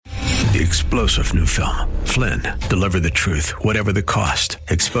The explosive new film, Flynn, deliver the truth, whatever the cost,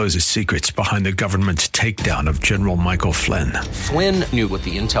 exposes secrets behind the government's takedown of General Michael Flynn. Flynn knew what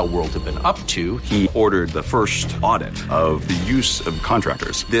the intel world had been up to. He ordered the first audit of the use of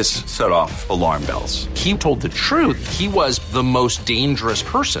contractors. This set off alarm bells. He told the truth. He was the most dangerous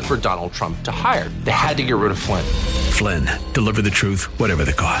person for Donald Trump to hire. They had to get rid of Flynn. Flynn, deliver the truth, whatever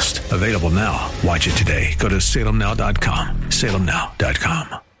the cost. Available now. Watch it today. Go to salemnow.com.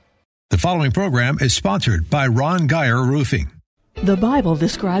 salemnow.com. The following program is sponsored by Ron Geyer Roofing. The Bible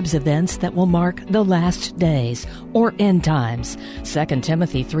describes events that will mark the last days, or end times. 2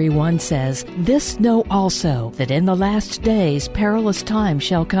 Timothy 3:1 says, "This know also, that in the last days perilous times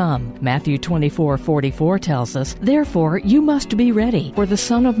shall come." Matthew 24:44 tells us, "Therefore you must be ready, for the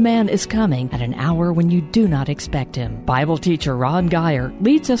Son of Man is coming at an hour when you do not expect him." Bible teacher Ron Geyer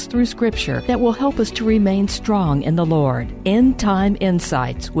leads us through Scripture that will help us to remain strong in the Lord. End Time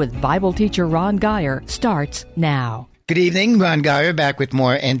Insights with Bible teacher Ron Geyer starts now. Good evening, Ron Geyer back with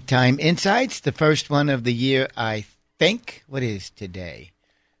more End Time Insights, the first one of the year, I think. What is today?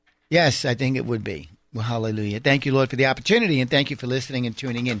 Yes, I think it would be. Well, hallelujah. Thank you, Lord, for the opportunity, and thank you for listening and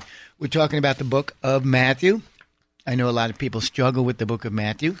tuning in. We're talking about the book of Matthew. I know a lot of people struggle with the book of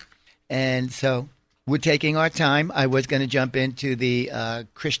Matthew, and so we're taking our time. I was going to jump into the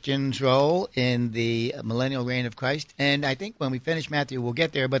Christian's role in the millennial reign of Christ, and I think when we finish Matthew, we'll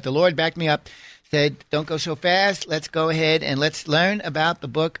get there, but the Lord backed me up, said, don't go so fast. Let's go ahead and let's learn about the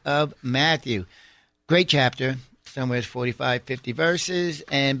book of Matthew. Great chapter, somewhere 45, 50 verses.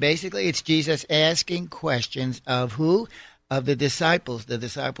 And basically it's Jesus asking questions of who? Of the disciples. The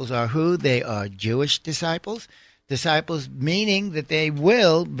disciples are who? They are Jewish disciples. Disciples meaning that they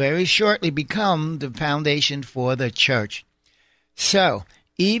will very shortly become the foundation for the church. So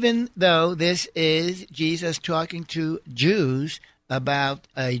even though this is Jesus talking to Jews about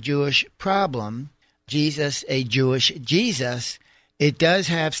a Jewish problem, Jesus, a Jewish Jesus, it does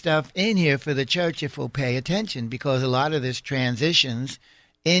have stuff in here for the church if we'll pay attention, because a lot of this transitions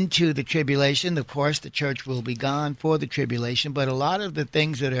into the tribulation. Of course, the church will be gone for the tribulation, but a lot of the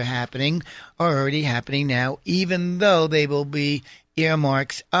things that are happening are already happening now, even though they will be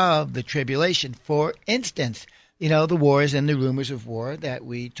earmarks of the tribulation. For instance, you know, the wars and the rumors of war that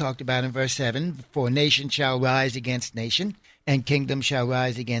we talked about in verse 7, for nation shall rise against nation, and kingdom shall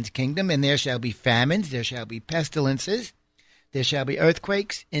rise against kingdom, and there shall be famines, there shall be pestilences, there shall be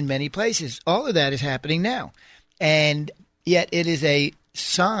earthquakes in many places. All of that is happening now. And yet it is a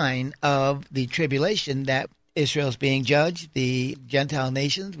sign of the tribulation that Israel's being judged. The Gentile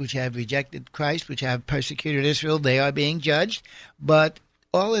nations, which have rejected Christ, which have persecuted Israel, they are being judged. But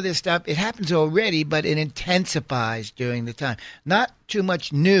all of this stuff, it happens already, but it intensifies during the time. Not too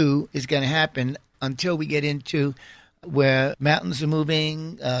much new is going to happen until we get into where mountains are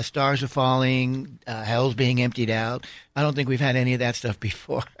moving, stars are falling, hell's being emptied out. I don't think we've had any of that stuff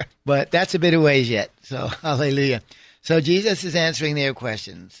before, but that's a bit of ways yet. So, hallelujah. So Jesus is answering their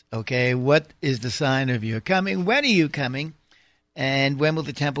questions. Okay, what is the sign of your coming? When are you coming? And when will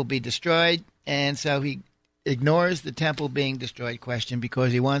the temple be destroyed? And so he ignores the temple being destroyed question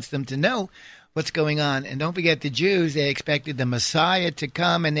because he wants them to know what's going on. And don't forget, the Jews, they expected the Messiah to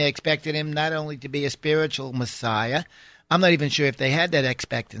come, and they expected him not only to be a spiritual Messiah. I'm not even sure if they had that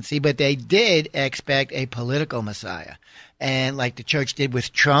expectancy, but they did expect a political Messiah. And like the church did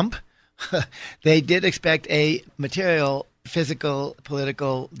with Trump, they did expect a material, physical,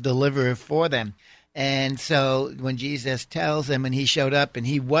 political deliverer for them. And so when Jesus tells them, and he showed up and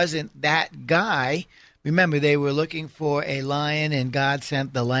he wasn't that guy, remember, they were looking for a lion and God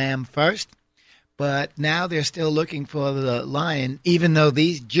sent the lamb first. But now they're still looking for the lion, even though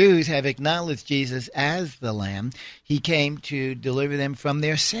these Jews have acknowledged Jesus as the lamb. He came to deliver them from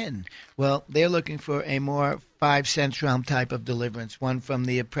their sin. Well, they're looking for a more 5 centurum type of deliverance, one from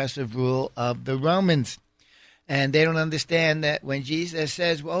the oppressive rule of the Romans. And they don't understand that when Jesus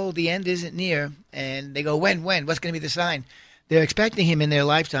says, well, the end isn't near, and they go, when? What's going to be the sign? They're expecting him in their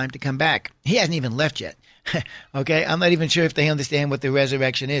lifetime to come back. He hasn't even left yet. Okay, I'm not even sure if they understand what the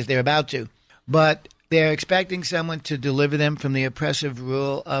resurrection is. They're about to. But they're expecting someone to deliver them from the oppressive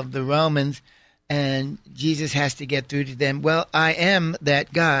rule of the Romans, and Jesus has to get through to them. Well, I am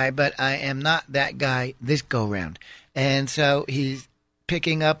that guy, but I am not that guy this go-round. And so he's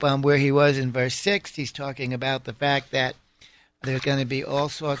picking up on where he was in verse 6. He's talking about the fact that there's going to be all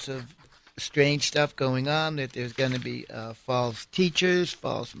sorts of strange stuff going on, that there's going to be false teachers,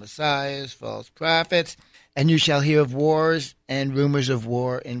 false messiahs, false prophets. And you shall hear of wars and rumors of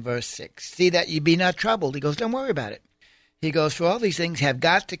war in verse 6. See that ye be not troubled. He goes, don't worry about it. He goes, for all these things have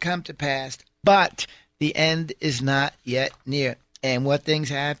got to come to pass, but the end is not yet near. And what things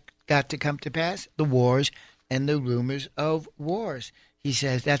have got to come to pass? The wars and the rumors of wars. He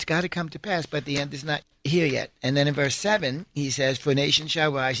says that's got to come to pass, but the end is not here yet. And then in verse 7, he says, for nation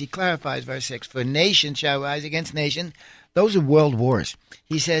shall rise. He clarifies verse 6, for nation shall rise against nation. Those are world wars.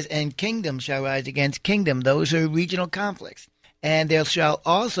 He says, and kingdom shall rise against kingdom. Those are regional conflicts. And there shall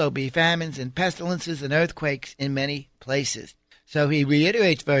also be famines and pestilences and earthquakes in many places. So he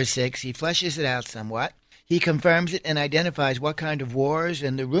reiterates verse 6. He fleshes it out somewhat. He confirms it and identifies what kind of wars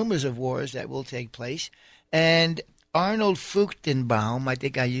and the rumors of wars that will take place. And Arnold Fruchtenbaum, I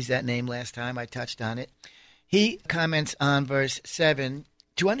think I used that name last time, I touched on it. He comments on verse 7,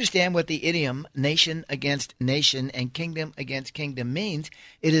 to understand what the idiom nation against nation and kingdom against kingdom means,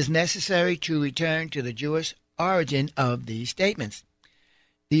 it is necessary to return to the Jewish origin of these statements.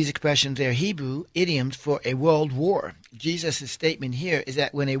 These expressions are Hebrew idioms for a world war. Jesus' statement here is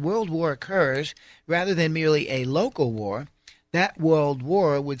that when a world war occurs, rather than merely a local war, that world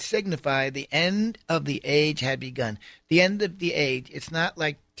war would signify the end of the age had begun. The end of the age. It's not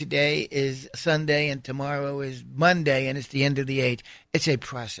like today is Sunday and tomorrow is Monday and it's the end of the age. It's a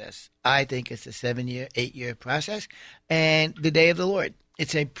process. I think it's a 7-year, 8-year process. And the day of the Lord,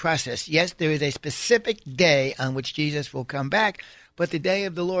 it's a process. Yes, there is a specific day on which Jesus will come back, but the day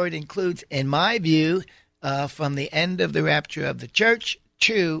of the Lord includes, in my view, from the end of the rapture of the church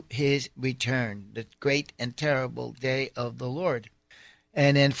to his return, the great and terrible day of the Lord.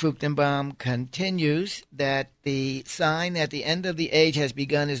 And then Fruchtenbaum continues that the sign that the end of the age has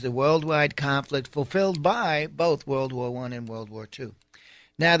begun is the worldwide conflict fulfilled by both World War I and World War II.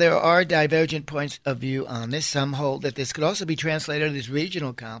 Now, there are divergent points of view on this. Some hold that this could also be translated as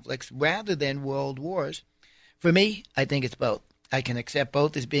regional conflicts rather than world wars. For me, I think it's both. I can accept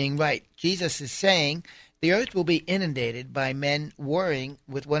both as being right. Jesus is saying the earth will be inundated by men warring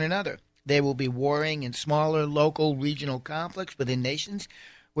with one another. They will be warring in smaller, local, regional conflicts within nations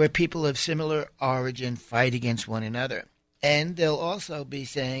where people of similar origin fight against one another. And they'll also be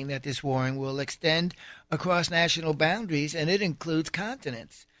saying that this warring will extend across national boundaries, and it includes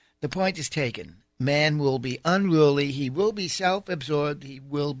continents. The point is taken. Man will be unruly. He will be self-absorbed. He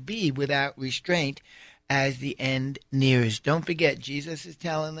will be without restraint as the end nears. Don't forget, Jesus is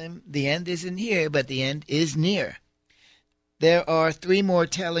telling them the end isn't here, but the end is near. There are 3 more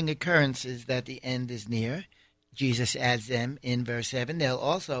telling occurrences that the end is near. Jesus adds them in verse 7. There'll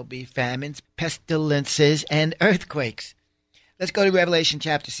also be famines, pestilences, and earthquakes. Let's go to Revelation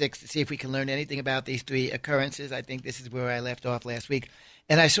chapter 6 to see if we can learn anything about these 3 occurrences. I think this is where I left off last week.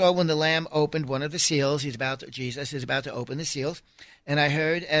 And I saw when the Lamb opened one of the seals, Jesus is about to open the seals, and I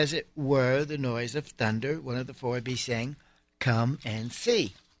heard, as it were, the noise of thunder, one of the 4 beasts saying, come and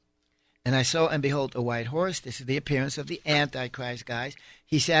see. And I saw, and behold, a white horse. This is the appearance of the Antichrist, guys.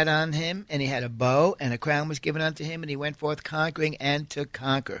 He sat on him, and he had a bow, and a crown was given unto him, and he went forth conquering and to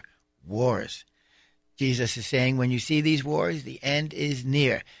conquer. Wars. Jesus is saying, when you see these wars, the end is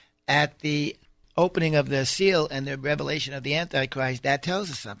near. At the opening of the seal and the revelation of the Antichrist, that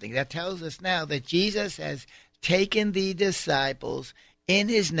tells us something. That tells us now that Jesus has taken the disciples in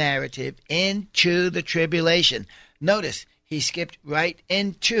his narrative into the tribulation. Notice, he skipped right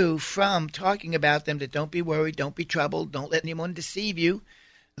into from talking about them that don't be worried, don't be troubled, don't let anyone deceive you.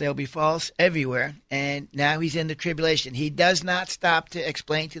 They'll be false everywhere. And now he's in the tribulation. He does not stop to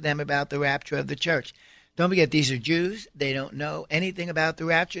explain to them about the rapture of the church. Don't forget, these are Jews. They don't know anything about the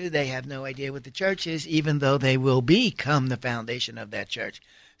rapture. They have no idea what the church is, even though they will become the foundation of that church.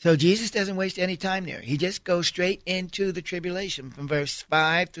 So Jesus doesn't waste any time there. He just goes straight into the tribulation. From verse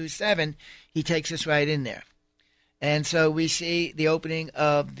 5 through 7, he takes us right in there. And so we see the opening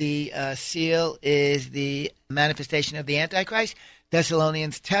of the seal is the manifestation of the Antichrist.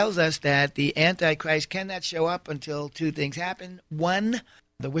 Thessalonians tells us that the Antichrist cannot show up until 2 things happen. 1,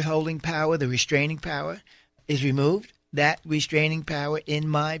 the withholding power, the restraining power is removed. That restraining power, in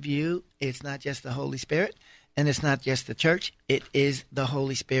my view, it's not just the Holy Spirit, and it's not just the church. It is the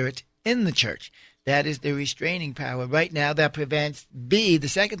Holy Spirit in the church. That is the restraining power right now that prevents the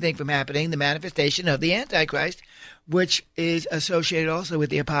second thing from happening, the manifestation of the Antichrist, which is associated also with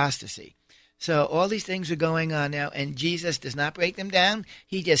the apostasy. So all these things are going on now, and Jesus does not break them down.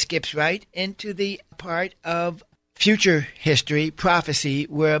 He just skips right into the part of future history, prophecy,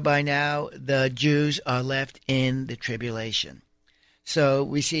 whereby now the Jews are left in the tribulation. So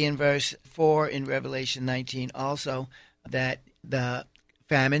we see in verse 4 in Revelation 19 also that the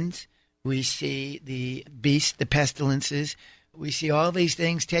famines, we see the beasts, the pestilences, we see all these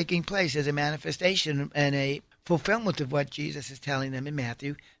things taking place as a manifestation and a fulfillment of what Jesus is telling them in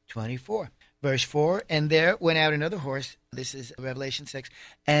Matthew 24. Verse 4, and there went out another horse, this is Revelation 6,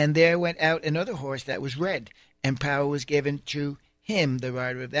 and there went out another horse that was red, and power was given to him, the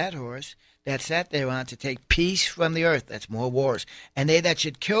rider of that horse, that sat thereon to take peace from the earth. That's more wars. And they that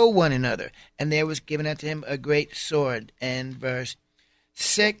should kill one another. And there was given unto him a great sword. And verse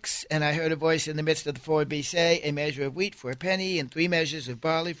 6, and I heard a voice in the midst of the four beasts say, a measure of wheat for a penny, and 3 measures of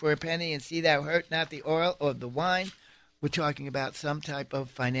barley for a penny, and see thou hurt not the oil or the wine. We're talking about some type of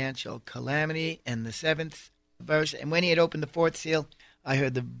financial calamity. And the 7th verse, and when he had opened the 4th seal, I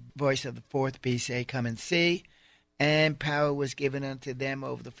heard the voice of the 4th beast say, come and see. And power was given unto them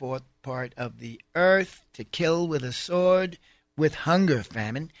over the 4th part of the earth to kill with a sword, with hunger,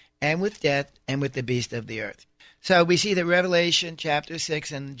 famine, and with death, and with the beast of the earth. So we see that Revelation chapter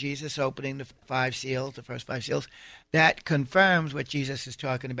 6 and Jesus opening the 5 seals, the first 5 seals, that confirms what Jesus is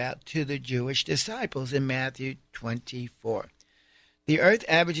talking about to the Jewish disciples in Matthew 24. The earth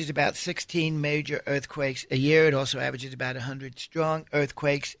averages about 16 major earthquakes a year. It also averages about 100 strong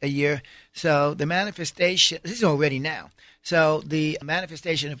earthquakes a year. So the manifestation, this is already now. So the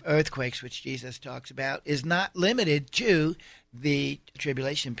manifestation of earthquakes, which Jesus talks about, is not limited to the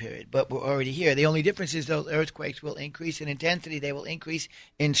tribulation period, but we're already here. The only difference is those earthquakes will increase in intensity. They will increase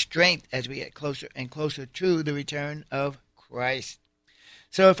in strength as we get closer and closer to the return of Christ.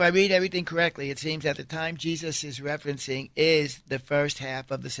 So if I read everything correctly, it seems that the time Jesus is referencing is the first half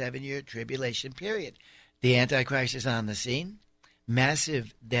of the 7-year tribulation period. The Antichrist is on the scene.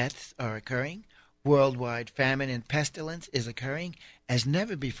 Massive deaths are occurring. Worldwide famine and pestilence is occurring as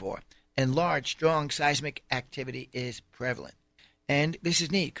never before. And large, strong seismic activity is prevalent. And this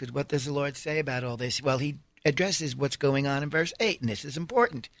is neat, because what does the Lord say about all this? Well, he addresses what's going on in verse 8, and this is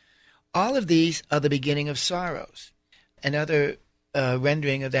important. All of these are the beginning of sorrows. Another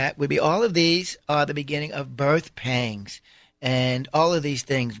rendering of that would be all of these are the beginning of birth pangs. And all of these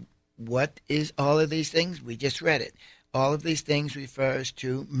things, what is all of these things? We just read it. All of these things refers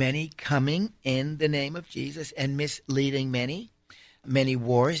to many coming in the name of Jesus and misleading many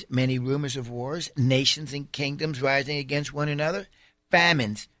wars, many rumors of wars, nations and kingdoms rising against one another,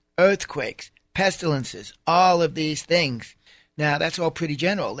 famines, earthquakes, pestilences, all of these things. Now, that's all pretty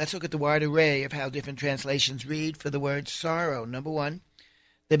general. Let's look at the wide array of how different translations read for the word sorrow. Number 1,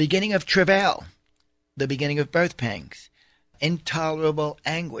 the beginning of travail, the beginning of birth pangs, intolerable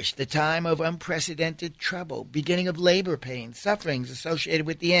anguish, the time of unprecedented trouble, beginning of labor pains, sufferings associated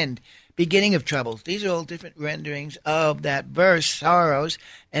with the end, beginning of troubles. These are all different renderings of that verse, sorrows,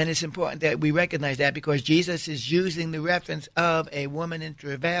 and it's important that we recognize that because Jesus is using the reference of a woman in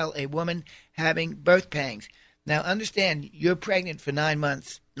travail, a woman having birth pangs. Now, understand, you're pregnant for 9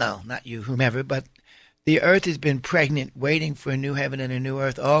 months. No, not you, whomever, but the earth has been pregnant, waiting for a new heaven and a new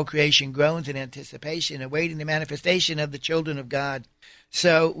earth. All creation groans in anticipation, awaiting the manifestation of the children of God.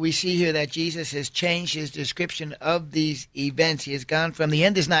 So we see here that Jesus has changed his description of these events. He has gone from the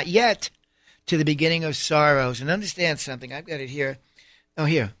end is not yet to the beginning of sorrows. And understand something. I've got it here. Oh,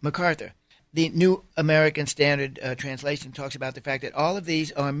 here, MacArthur. The New American Standard Translation talks about the fact that all of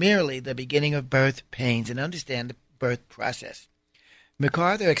these are merely the beginning of birth pains, and understand the birth process.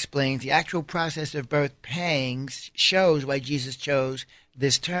 MacArthur explains the actual process of birth pangs shows why Jesus chose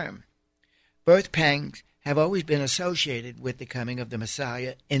this term. Birth pangs have always been associated with the coming of the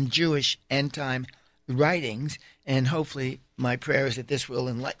Messiah in Jewish end-time writings, and hopefully my prayer is that this will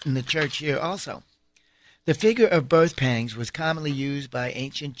enlighten the church here also. The figure of birth pangs was commonly used by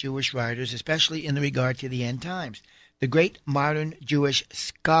ancient Jewish writers, especially in regard to the end times. The great modern Jewish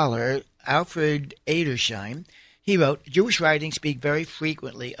scholar Alfred Edersheim, he wrote, Jewish writings speak very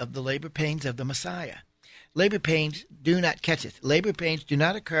frequently of the labor pains of the Messiah. Labor pains do not catcheth. Labor pains do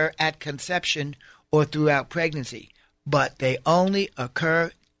not occur at conception or throughout pregnancy, but they only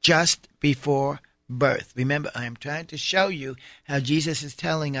occur just before birth. Remember, I am trying to show you how Jesus is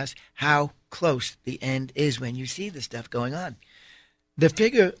telling us how close the end is when you see this stuff going on. The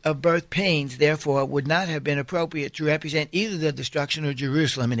figure of birth pains, therefore, would not have been appropriate to represent either the destruction of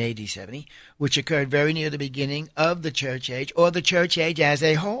Jerusalem in AD 70, which occurred very near the beginning of the church age, or the church age as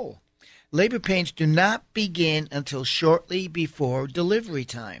a whole. Labor pains do not begin until shortly before delivery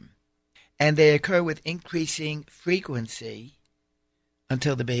time, and they occur with increasing frequency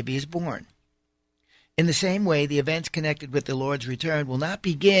until the baby is born. In the same way, the events connected with the Lord's return will not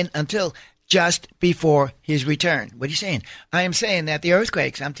begin until just before his return. What are you saying? I am saying that the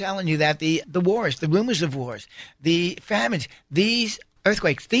earthquakes, I'm telling you that the wars, the rumors of wars, the famines, these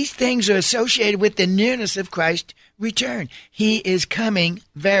earthquakes, these things are associated with the nearness of Christ's return. He is coming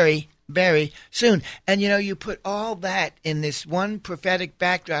very, very soon. And you put all that in this one prophetic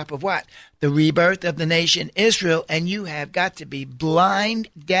backdrop of what? The rebirth of the nation Israel, and you have got to be blind,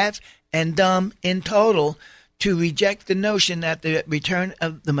 deaf, and dumb in total to reject the notion that the return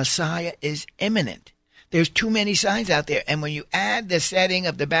of the Messiah is imminent. There's too many signs out there. And when you add the setting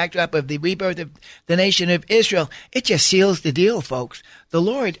of the backdrop of the rebirth of the nation of Israel, it just seals the deal, folks. The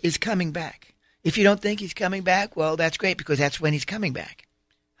Lord is coming back. If you don't think he's coming back, well, that's great, because that's when he's coming back.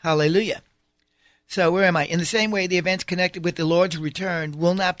 Hallelujah. So where am I? In the same way, the events connected with the Lord's return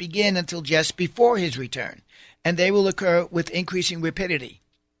will not begin until just before his return, and they will occur with increasing rapidity.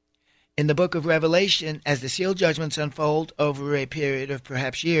 In the book of Revelation, as the seal judgments unfold over a period of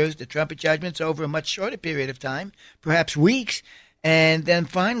perhaps years, the trumpet judgments over a much shorter period of time, perhaps weeks, and then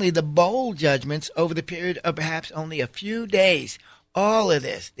finally the bowl judgments over the period of perhaps only a few days. All of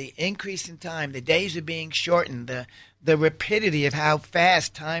this, the increase in time, the days are being shortened, the rapidity of how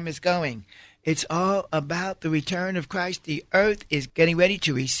fast time is going. It's all about the return of Christ. The earth is getting ready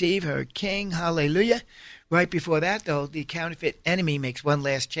to receive her King. Hallelujah. Right before that, though, the counterfeit enemy makes one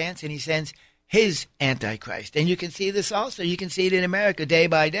last chance, and he sends his Antichrist. And you can see this also. You can see it in America day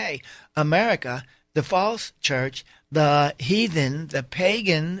by day. America, the false church, the heathen, the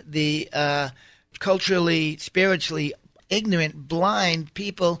pagan, the culturally, spiritually ignorant, blind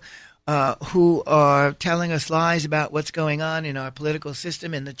people who are telling us lies about what's going on in our political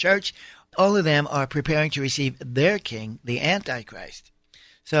system, in the church, all of them are preparing to receive their king, the Antichrist.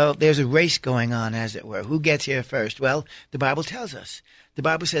 So there's a race going on, as it were. Who gets here first? Well, the Bible tells us. The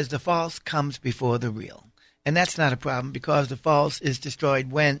Bible says the false comes before the real. And that's not a problem, because the false is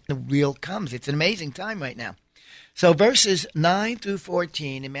destroyed when the real comes. It's an amazing time right now. So verses 9 through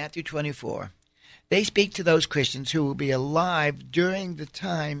 14 in Matthew 24, they speak to those Christians who will be alive during the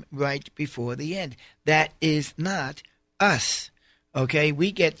time right before the end. That is not us. Okay,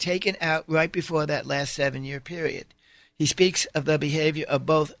 we get taken out right before that last 7-year period. He speaks of the behavior of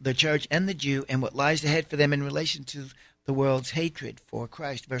both the church and the Jew and what lies ahead for them in relation to the world's hatred for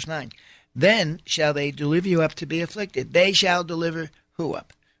Christ. Verse 9, then shall they deliver you up to be afflicted. They shall deliver who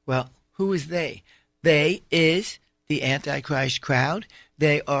up? Well, who is they? They is the Antichrist crowd.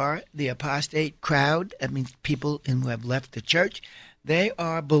 They are the apostate crowd. That means people who have left the church. They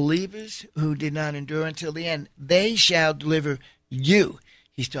are believers who did not endure until the end. They shall deliver you.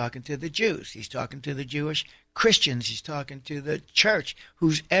 He's talking to the Jews. He's talking to the Jewish Christians. He's talking to the church,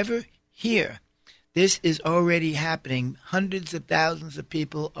 who's ever here. This is already happening. Hundreds of thousands of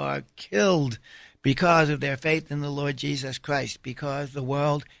people are killed because of their faith in the Lord Jesus Christ, because the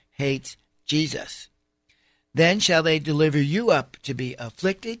world hates Jesus. Then shall they deliver you up to be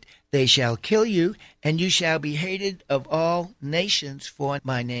afflicted. They shall kill you, and you shall be hated of all nations for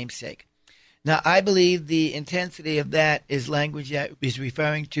my name's sake. Now, I believe the intensity of that is language that is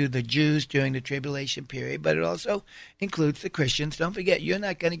referring to the Jews during the tribulation period, but it also includes the Christians. Don't forget, you're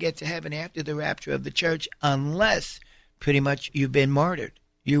not going to get to heaven after the rapture of the church unless pretty much you've been martyred.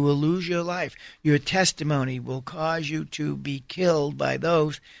 You will lose your life. Your testimony will cause you to be killed by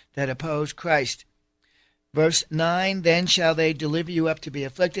those that oppose Christ. Verse 9, then shall they deliver you up to be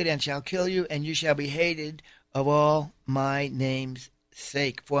afflicted, and shall kill you, and you shall be hated of all my name's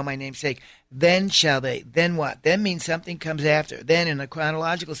sake, for my name's sake. Then shall they. Then what? Then means something comes after. Then, in a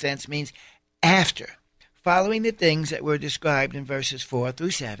chronological sense, means after. Following the things that were described in verses 4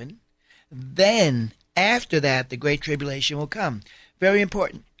 through 7, then after that, the great tribulation will come. Very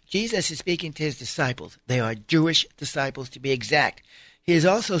important. Jesus is speaking to his disciples. They are Jewish disciples, to be exact. He is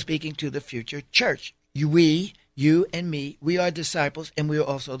also speaking to the future church. You and me, we are disciples, and we are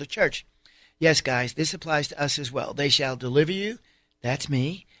also the church. Yes, guys, this applies to us as well. They shall deliver you. That's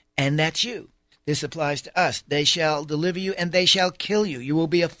me, and that's you. This applies to us. They shall deliver you, and they shall kill you. You will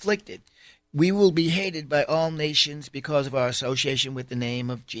be afflicted. We will be hated by all nations because of our association with the name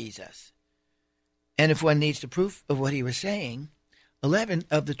of Jesus. And if one needs the proof of what he was saying, 11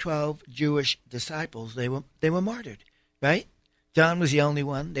 of the 12 Jewish disciples, they were martyred, right? John was the only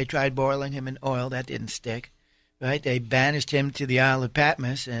one. They tried boiling him in oil. That didn't stick, right? They banished him to the Isle of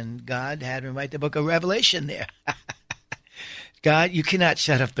Patmos, and God had him write the book of Revelation there. God, you cannot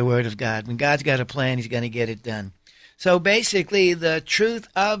shut up the word of God. When God's got a plan, he's going to get it done. So basically, the truth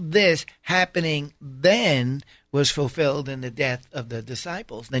of this happening then was fulfilled in the death of the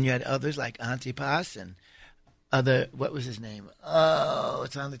disciples. Then you had others like Antipas and other, what was his name? Oh,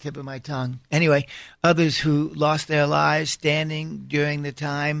 it's on the tip of my tongue. Anyway, others who lost their lives standing during the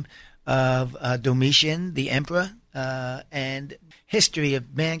time of Domitian, the emperor, and history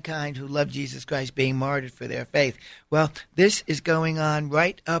of mankind who loved Jesus Christ being martyred for their faith. Well, this is going on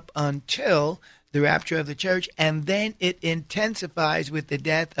right up until the rapture of the church, and then it intensifies with the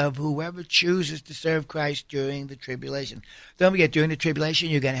death of whoever chooses to serve Christ during the tribulation. Don't forget, during the tribulation,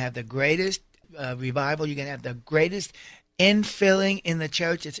 you're going to have the greatest revival. You're going to have the greatest infilling in the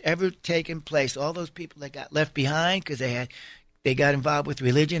church that's ever taken place. All those people that got left behind because they had They got involved with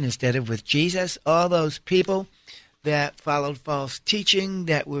religion instead of with Jesus. All those people that followed false teaching,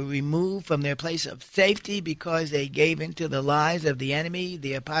 that were removed from their place of safety because they gave into the lies of the enemy,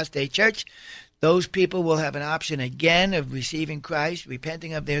 the apostate church, those people will have an option again of receiving Christ,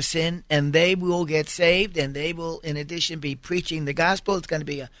 repenting of their sin, and they will get saved, and they will, in addition, be preaching the gospel. It's going to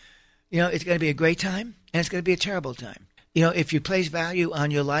be it's going to be a great time, and it's going to be a terrible time. If you place value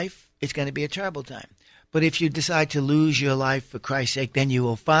on your life, it's going to be a terrible time. But if you decide to lose your life for Christ's sake, then you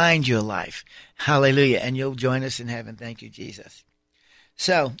will find your life. Hallelujah. And you'll join us in heaven. Thank you, Jesus.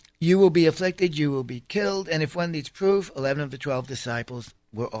 So, you will be afflicted, you will be killed, and if one needs proof, 11 of the 12 disciples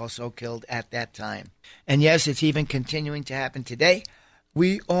were also killed at that time. And yes, it's even continuing to happen today.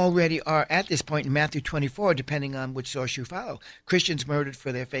 We already are at this point in Matthew 24, depending on which source you follow. Christians murdered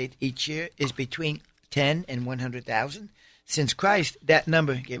for their faith each year is between 10 and 100,000. Since Christ, that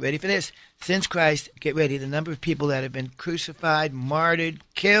number, get ready for this, since Christ, get ready, the number of people that have been crucified, martyred,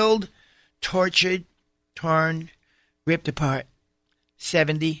 killed, tortured, torn, ripped apart,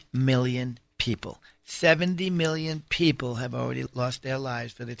 70 million people. 70 million people have already lost their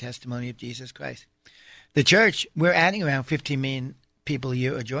lives for the testimony of Jesus Christ. The church, we're adding around 15 million people a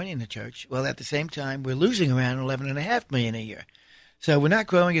year are joining the church. Well, at the same time, we're losing around 11.5 million a year. So we're not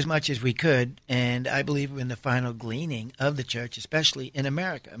growing as much as we could, and I believe we're in the final gleaning of the church, especially in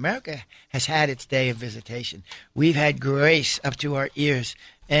America. America has had its day of visitation. We've had grace up to our ears,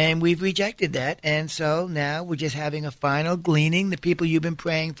 and we've rejected that, and so now we're just having a final gleaning. The people you've been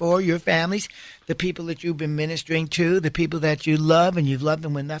praying for, your families, the people that you've been ministering to, the people that you love, and you've loved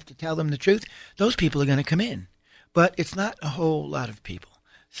them enough to tell them the truth, those people are going to come in. But it's not a whole lot of people.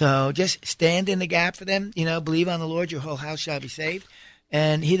 So just stand in the gap for them. Believe on the Lord, your whole house shall be saved.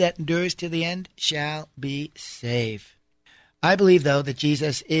 And he that endures to the end shall be saved. I believe, though, that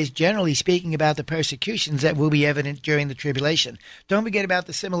Jesus is generally speaking about the persecutions that will be evident during the tribulation. Don't forget about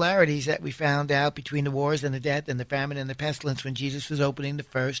the similarities that we found out between the wars and the death and the famine and the pestilence when Jesus was opening the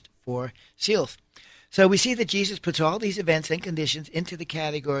first 4 seals. So we see that Jesus puts all these events and conditions into the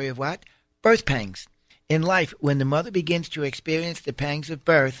category of what? Birth pangs. In life, when the mother begins to experience the pangs of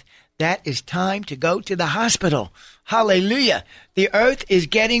birth, that is time to go to the hospital. Hallelujah. The earth is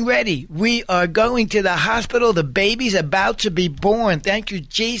getting ready. We are going to the hospital. The baby's about to be born. Thank you,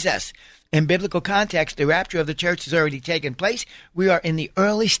 Jesus. In biblical context, the rapture of the church has already taken place. We are in the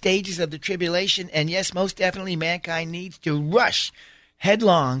early stages of the tribulation, and yes, most definitely mankind needs to rush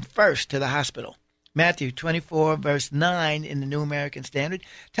headlong first to the hospital. Matthew 24, verse 9 in the New American Standard,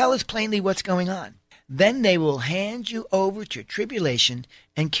 tell us plainly what's going on. Then they will hand you over to tribulation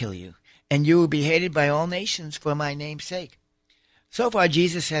and kill you, and you will be hated by all nations for my name's sake. So far,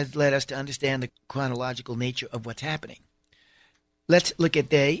 Jesus has led us to understand the chronological nature of what's happening. Let's look at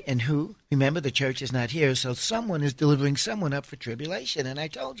they and who. Remember, the church is not here, so someone is delivering someone up for tribulation. And I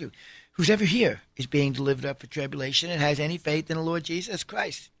told you, who's ever here is being delivered up for tribulation and has any faith in the Lord Jesus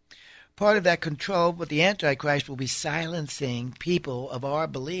Christ. Part of that control with the Antichrist will be silencing people of our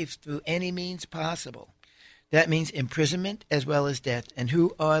beliefs through any means possible. That means imprisonment as well as death. And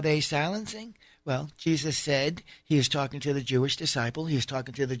who are they silencing? Well, Jesus said he is talking to the Jewish disciple. He is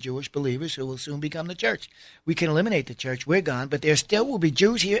talking to the Jewish believers who will soon become the church. We can eliminate the church. We're gone. But there still will be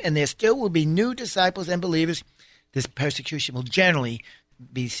Jews here, and there still will be new disciples and believers. This persecution will generally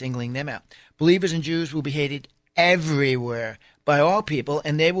be singling them out. Believers and Jews will be hated everywhere by all people,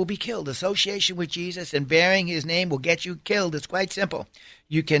 and they will be killed. Association with Jesus and bearing his name will get you killed. It's quite simple.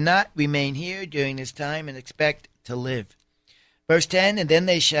 You cannot remain here during this time and expect to live. Verse 10, and then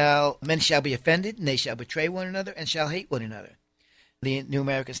men shall be offended, and they shall betray one another, and shall hate one another. The New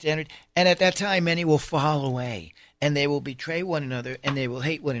American Standard. And at that time, many will fall away, and they will betray one another, and they will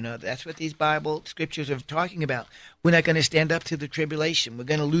hate one another. That's what these Bible scriptures are talking about. We're not going to stand up to the tribulation. We're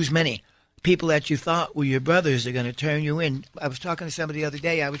going to lose many. People that you thought were your brothers are going to turn you in. I was talking to somebody the other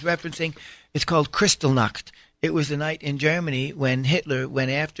day. I was referencing, it's called Kristallnacht. It was the night in Germany when Hitler went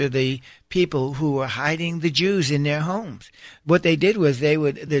after the people who were hiding the Jews in their homes. What they did was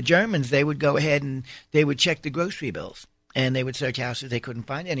the Germans would go ahead and they would check the grocery bills. And they would search houses. They couldn't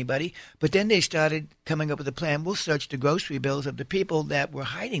find anybody. But then they started coming up with a plan. We'll search the grocery bills of the people that were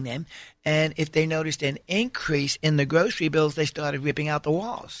hiding them. And if they noticed an increase in the grocery bills, they started ripping out the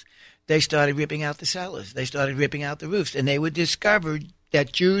walls. They started ripping out the cellars. They started ripping out the roofs. And they would discover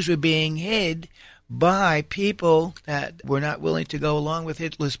that Jews were being hid by people that were not willing to go along with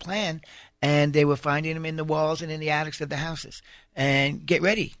Hitler's plan. And they were finding them in the walls and in the attics of the houses. And get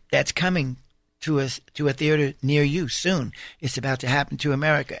ready. That's coming to a theater near you soon. It's about to happen to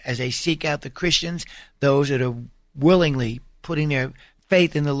America as they seek out the Christians, those that are willingly putting their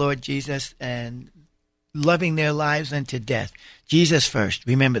faith in the Lord Jesus and loving their lives unto death. Jesus first.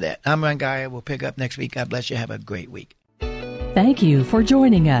 Remember that. I'm Ron Geyer. We'll pick up next week. God bless you. Have a great week. Thank you for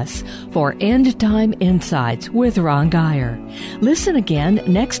joining us for End Time Insights with Ron Geyer. Listen again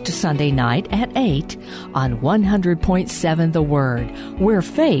next Sunday night at 8 on 100.7 The Word, where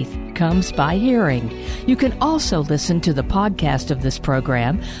faith comes by hearing. You can also listen to the podcast of this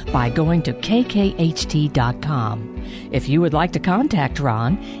program by going to kkht.com. If you would like to contact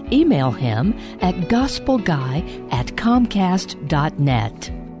Ron, email him at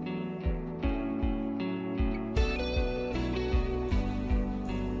gospelguy@comcast.net.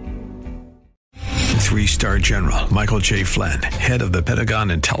 3-star General Michael J. Flynn, head of the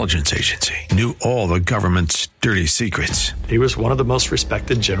Pentagon Intelligence Agency, knew all the government's dirty secrets. He was one of the most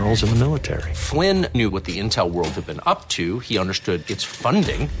respected generals in the military. Flynn knew what the intel world had been up to. He understood its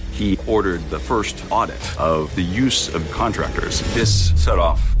funding. He ordered the first audit of the use of contractors. This set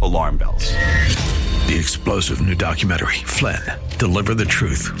off alarm bells. The explosive new documentary, Flynn, Deliver the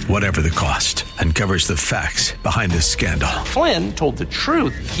Truth, Whatever the Cost, uncovers the facts behind this scandal. Flynn told the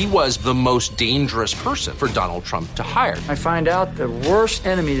truth. He was the most dangerous person for Donald Trump to hire. I find out the worst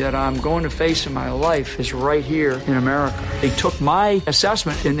enemy that I'm going to face in my life is right here in America. They took my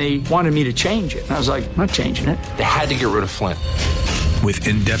assessment and they wanted me to change it. And I was like, I'm not changing it. They had to get rid of Flynn. With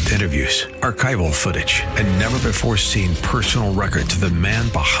in-depth interviews, archival footage, and never-before-seen personal records of the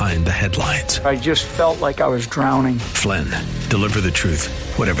man behind the headlines. I just felt like I was drowning. Flynn, Deliver the Truth,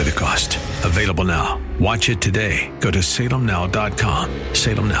 Whatever the Cost. Available now. Watch it today. Go to salemnow.com.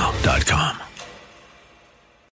 salemnow.com.